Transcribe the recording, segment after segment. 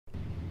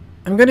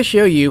I'm going to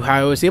show you how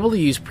I was able to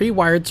use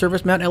pre-wired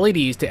surface mount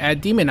LEDs to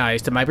add demon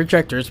eyes to my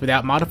projectors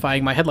without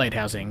modifying my headlight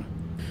housing.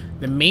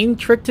 The main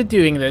trick to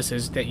doing this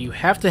is that you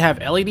have to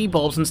have LED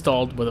bulbs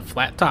installed with a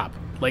flat top,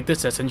 like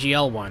this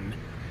SNGL one.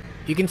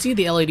 You can see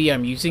the LED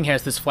I'm using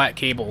has this flat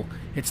cable.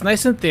 It's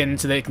nice and thin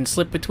so that it can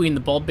slip between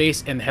the bulb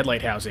base and the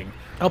headlight housing.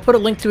 I'll put a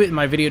link to it in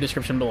my video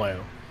description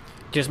below.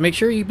 Just make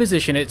sure you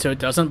position it so it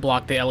doesn't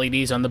block the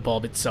LEDs on the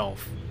bulb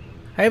itself.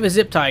 I have a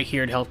zip tie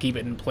here to help keep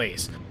it in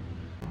place.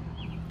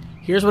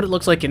 Here's what it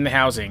looks like in the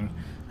housing.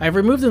 I've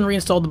removed and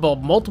reinstalled the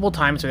bulb multiple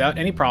times without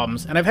any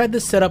problems, and I've had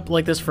this set up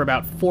like this for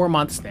about 4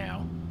 months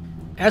now.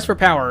 As for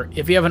power,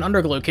 if you have an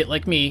underglow kit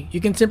like me,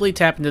 you can simply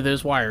tap into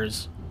those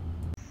wires.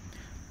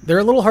 They're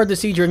a little hard to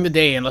see during the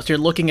day unless you're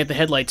looking at the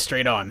headlights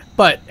straight on,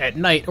 but at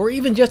night, or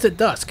even just at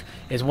dusk,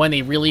 is when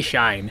they really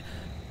shine.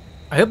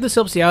 I hope this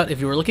helps you out if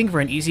you are looking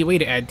for an easy way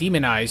to add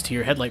demon eyes to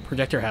your headlight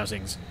projector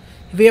housings.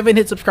 If you haven't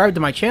hit subscribe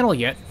to my channel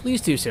yet, please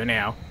do so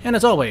now, and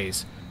as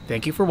always,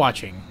 thank you for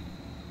watching.